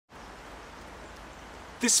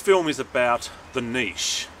This film is about the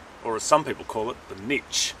niche, or as some people call it, the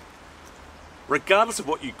niche. Regardless of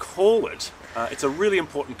what you call it, it's a really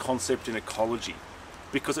important concept in ecology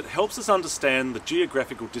because it helps us understand the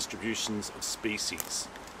geographical distributions of species.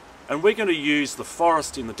 And we're going to use the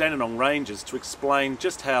forest in the Dandenong Ranges to explain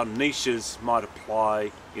just how niches might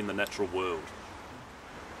apply in the natural world.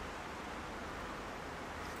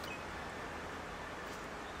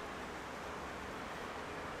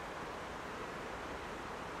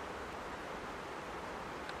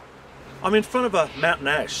 I'm in front of a mountain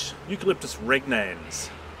ash, Eucalyptus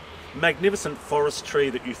regnans, magnificent forest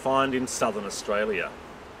tree that you find in southern Australia.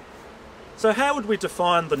 So how would we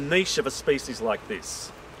define the niche of a species like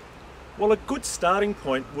this? Well, a good starting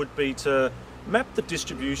point would be to map the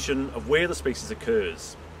distribution of where the species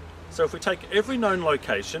occurs. So if we take every known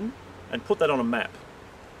location and put that on a map.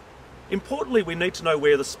 Importantly, we need to know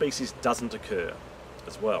where the species doesn't occur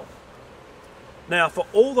as well. Now, for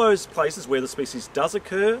all those places where the species does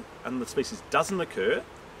occur and the species doesn't occur,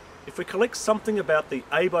 if we collect something about the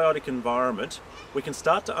abiotic environment, we can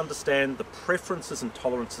start to understand the preferences and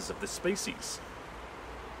tolerances of this species.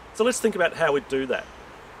 So let's think about how we'd do that.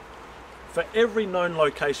 For every known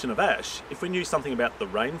location of ash, if we knew something about the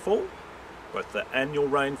rainfall, both the annual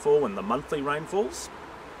rainfall and the monthly rainfalls,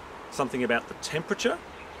 something about the temperature,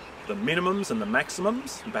 the minimums and the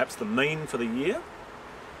maximums, and perhaps the mean for the year,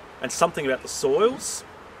 and something about the soils,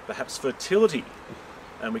 perhaps fertility,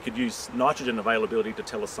 and we could use nitrogen availability to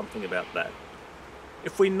tell us something about that.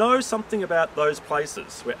 If we know something about those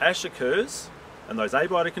places where ash occurs and those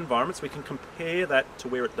abiotic environments, we can compare that to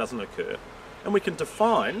where it doesn't occur, and we can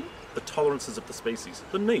define the tolerances of the species,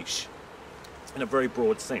 the niche, in a very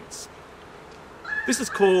broad sense. This is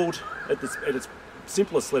called, at its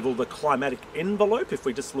simplest level, the climatic envelope, if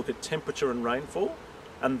we just look at temperature and rainfall,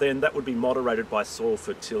 and then that would be moderated by soil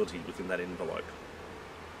fertility within that envelope.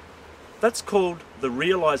 That's called the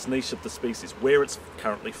realised niche of the species, where it's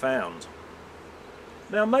currently found.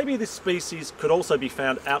 Now maybe this species could also be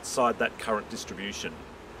found outside that current distribution,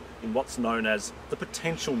 in what's known as the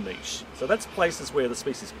potential niche. So that's places where the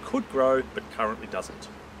species could grow but currently doesn't.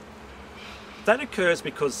 That occurs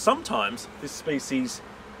because sometimes this species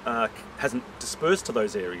hasn't dispersed to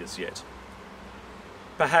those areas yet.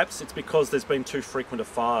 Perhaps it's because there's been too frequent a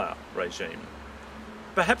fire regime.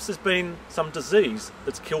 Perhaps there's been some disease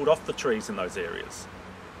that's killed off the trees in those areas.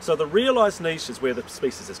 So the realised niche is where the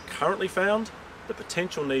species is currently found. The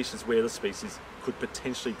potential niche is where the species could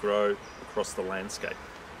potentially grow across the landscape.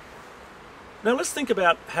 Now let's think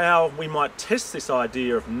about how we might test this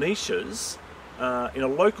idea of niches in a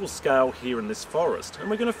local scale here in this forest. And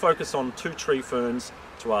we're going to focus on two tree ferns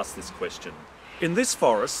to ask this question. In this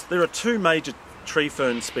forest, there are two major tree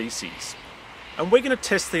fern species, and we're going to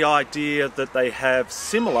test the idea that they have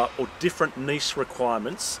similar or different niche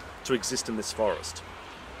requirements to exist in this forest.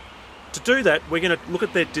 To do that, we're going to look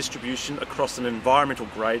at their distribution across an environmental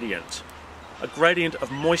gradient, a gradient of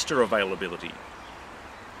moisture availability.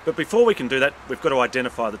 But before we can do that, we've got to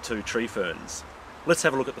identify the two tree ferns. Let's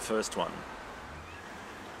have a look at the first one.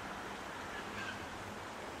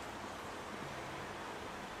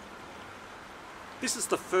 This is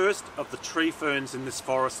the first of the tree ferns in this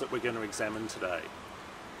forest that we're going to examine today.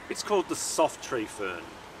 It's called the soft tree fern,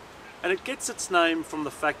 and it gets its name from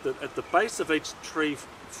the fact that at the base of each tree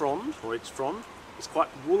frond, or each frond, is quite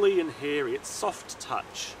woolly and hairy. It's soft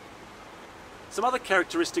touch. Some other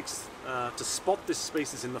characteristics to spot this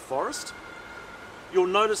species in the forest. You'll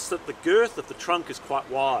notice that the girth of the trunk is quite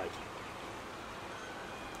wide.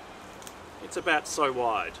 It's about so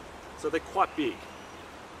wide, so they're quite big.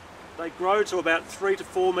 They grow to about 3 to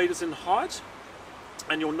 4 metres in height,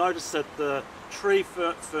 and you'll notice that the tree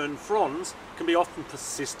fern fronds can be often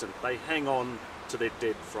persistent. They hang on to their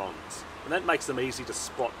dead fronds, and that makes them easy to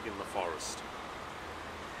spot in the forest.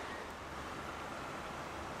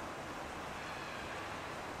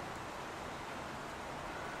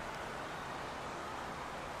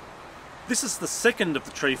 This is the second of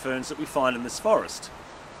the tree ferns that we find in this forest,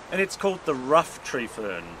 and it's called the rough tree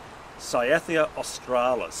fern, Cyathea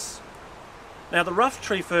australis. Now the rough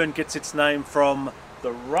tree fern gets its name from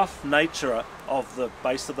the rough nature of the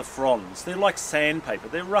base of the fronds. They're like sandpaper,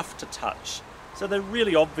 they're rough to touch, so they're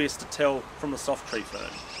really obvious to tell from the soft tree fern.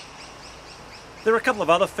 There are a couple of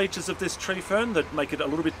other features of this tree fern that make it a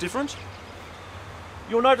little bit different.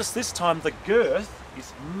 You'll notice this time the girth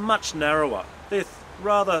is much narrower. They're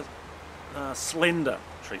rather slender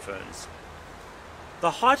tree ferns.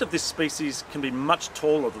 The height of this species can be much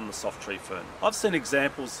taller than the soft tree fern. I've seen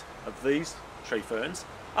examples of these tree ferns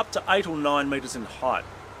up to 8 or 9 metres in height.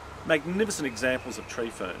 Magnificent examples of tree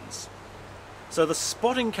ferns. So the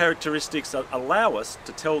spotting characteristics allow us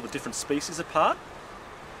to tell the different species apart.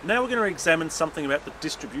 Now we're going to examine something about the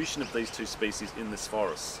distribution of these two species in this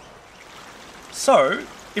forest. So,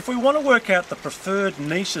 if we want to work out the preferred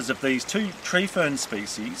niches of these two tree fern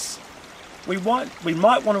species, we might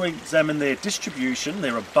want to examine their distribution,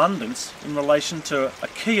 their abundance, in relation to a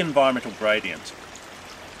key environmental gradient.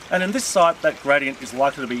 And in this site, that gradient is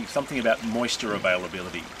likely to be something about moisture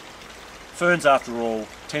availability. Ferns, after all,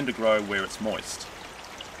 tend to grow where it's moist.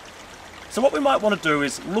 So what we might want to do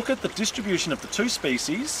is look at the distribution of the two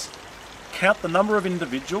species, count the number of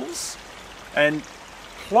individuals, and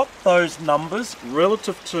plot those numbers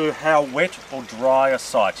relative to how wet or dry a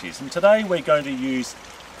site is. And today we're going to use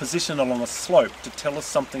position along a slope to tell us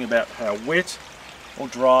something about how wet or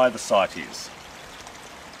dry the site is.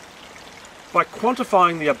 By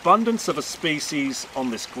quantifying the abundance of a species on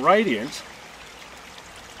this gradient,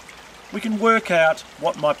 we can work out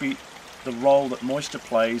what might be the role that moisture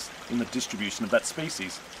plays in the distribution of that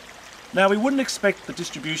species. Now, we wouldn't expect the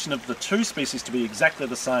distribution of the two species to be exactly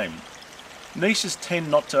the same. Niches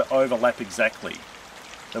tend not to overlap exactly.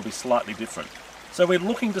 They'll be slightly different. So we're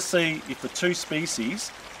looking to see if the two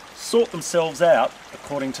species sort themselves out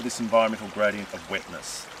according to this environmental gradient of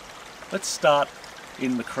wetness. Let's start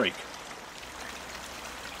in the creek.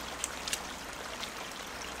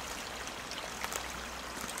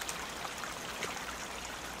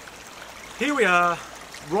 Here we are,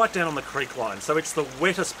 right down on the creek line, so it's the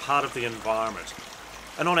wettest part of the environment.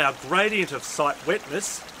 And on our gradient of site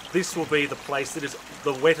wetness, this will be the place that is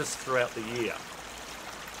the wettest throughout the year.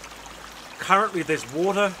 Currently there's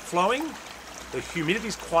water flowing, the humidity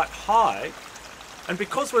is quite high, and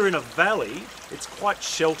because we're in a valley, it's quite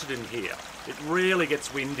sheltered in here. It rarely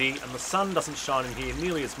gets windy and the sun doesn't shine in here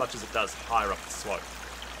nearly as much as it does higher up the slope.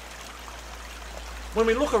 When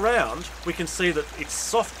we look around, we can see that it's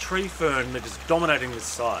soft tree fern that is dominating this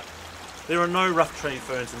site. There are no rough tree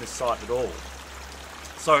ferns in this site at all.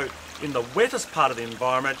 So in the wettest part of the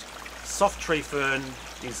environment, soft tree fern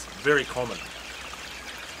is very common.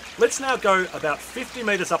 Let's now go about 50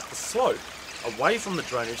 metres up the slope, away from the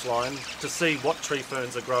drainage line, to see what tree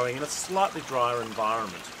ferns are growing in a slightly drier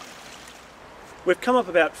environment. We've come up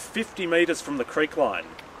about 50 metres from the creek line,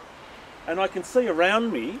 and I can see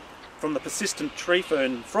around me, from the persistent tree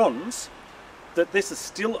fern fronds, that this is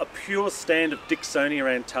still a pure stand of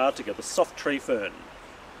Dicksonia antarctica, the soft tree fern.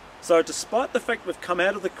 So despite the fact we've come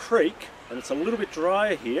out of the creek, and it's a little bit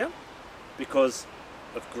drier here, because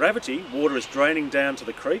of gravity, water is draining down to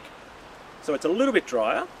the creek, so it's a little bit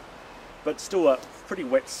drier, but still a pretty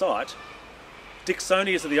wet site.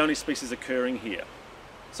 Dicksonias are the only species occurring here.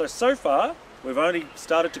 So far, we've only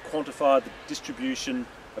started to quantify the distribution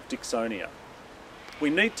of Dicksonia. We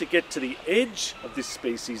need to get to the edge of this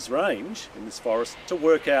species range in this forest to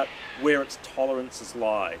work out where its tolerances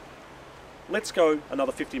lie. Let's go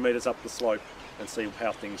another 50 metres up the slope and see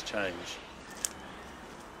how things change.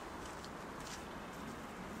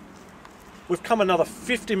 We've come another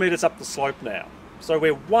 50 metres up the slope now, so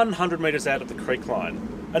we're 100 metres out of the creek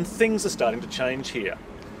line, and things are starting to change here.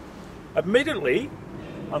 Immediately,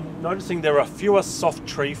 I'm noticing there are fewer soft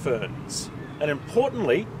tree ferns, and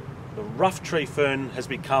importantly, the rough tree fern has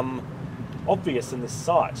become obvious in this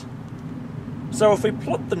site. So if we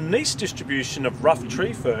plot the niche distribution of rough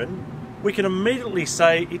tree fern, we can immediately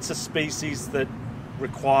say it's a species that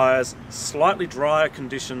requires slightly drier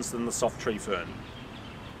conditions than the soft tree fern.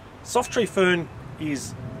 Soft tree fern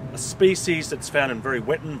is a species that's found in very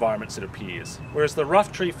wet environments, it appears, whereas the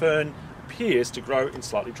rough tree fern appears to grow in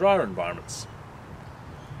slightly drier environments.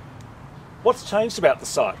 What's changed about the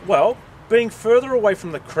site? Well, being further away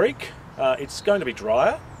from the creek, it's going to be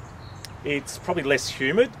drier. It's probably less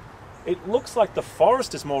humid. It looks like the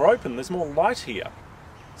forest is more open. There's more light here.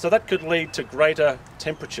 So that could lead to greater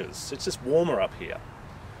temperatures. It's just warmer up here.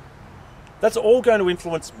 That's all going to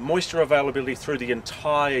influence moisture availability through the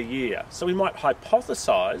entire year. So we might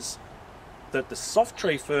hypothesize that the soft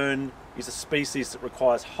tree fern is a species that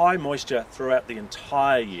requires high moisture throughout the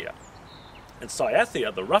entire year. And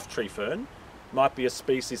Cyathea, the rough tree fern, might be a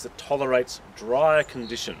species that tolerates drier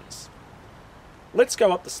conditions. Let's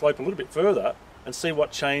go up the slope a little bit further and see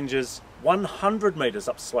what changes 100 metres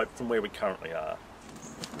upslope from where we currently are.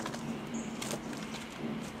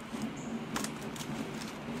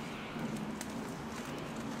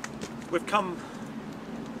 We've come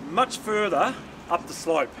much further up the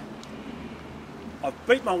slope. I've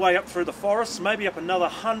beat my way up through the forest, maybe up another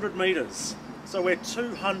 100 metres. So we're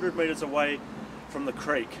 200 metres away from the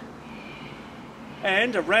creek.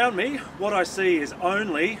 And around me, what I see is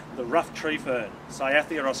only the rough tree fern,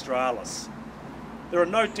 Cyathea australis. There are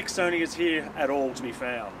no Dicksonias here at all to be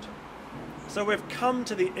found. So we've come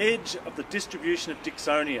to the edge of the distribution of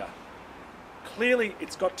Dicksonia. Clearly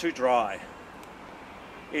it's got too dry.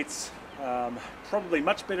 It's probably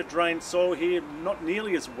much better drained soil here, not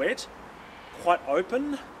nearly as wet, quite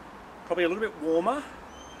open, probably a little bit warmer,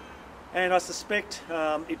 and I suspect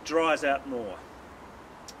it dries out more.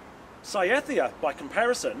 Cyathea, by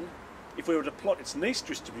comparison, if we were to plot its niche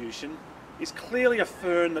distribution, is clearly a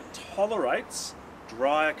fern that tolerates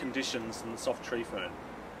drier conditions than the soft tree fern.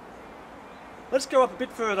 Let's go up a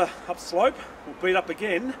bit further upslope, we'll beat up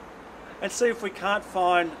again, and see if we can't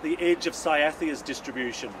find the edge of Cyathea's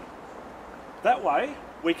distribution. That way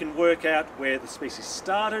we can work out where the species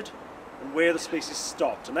started and where the species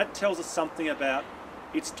stopped, and that tells us something about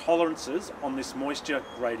its tolerances on this moisture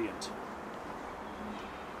gradient.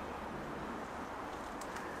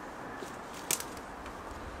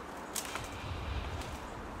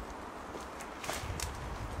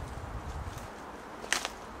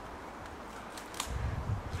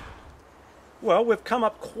 Well, we've come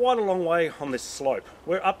up quite a long way on this slope.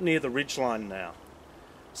 We're up near the ridgeline now.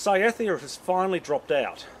 Cyathea has finally dropped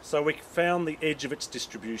out, so we found the edge of its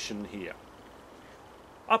distribution here.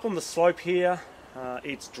 Up on the slope here,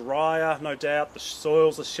 it's drier, no doubt. The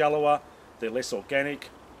soils are shallower, they're less organic.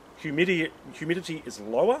 Humidity is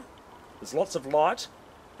lower, there's lots of light,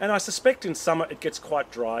 and I suspect in summer it gets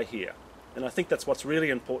quite dry here. And I think that's what's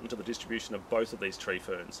really important to the distribution of both of these tree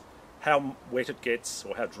ferns. How wet it gets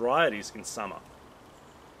or how dry it is in summer.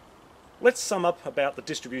 Let's sum up about the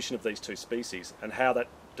distribution of these two species and how that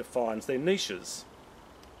defines their niches.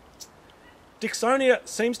 Dicksonia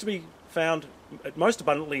seems to be found most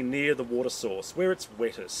abundantly near the water source, where it's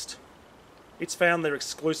wettest. It's found there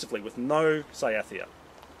exclusively with no Cyathea.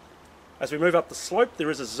 As we move up the slope, there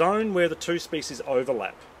is a zone where the two species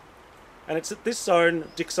overlap. And it's at this zone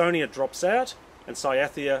Dicksonia drops out and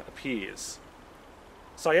Cyathea appears.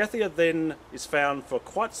 Cyathea then is found for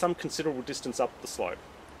quite some considerable distance up the slope.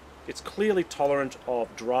 It's clearly tolerant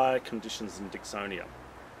of drier conditions than Dicksonia.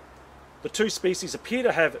 The two species appear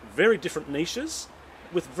to have very different niches,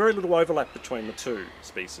 with very little overlap between the two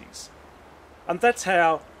species. And that's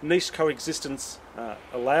how niche coexistence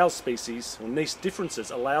allows species, or niche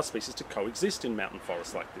differences allow species to coexist in mountain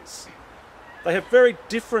forests like this. They have very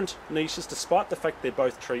different niches despite the fact they're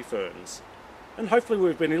both tree ferns. And hopefully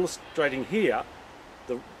we've been illustrating here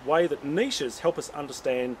the way that niches help us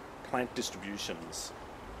understand plant distributions.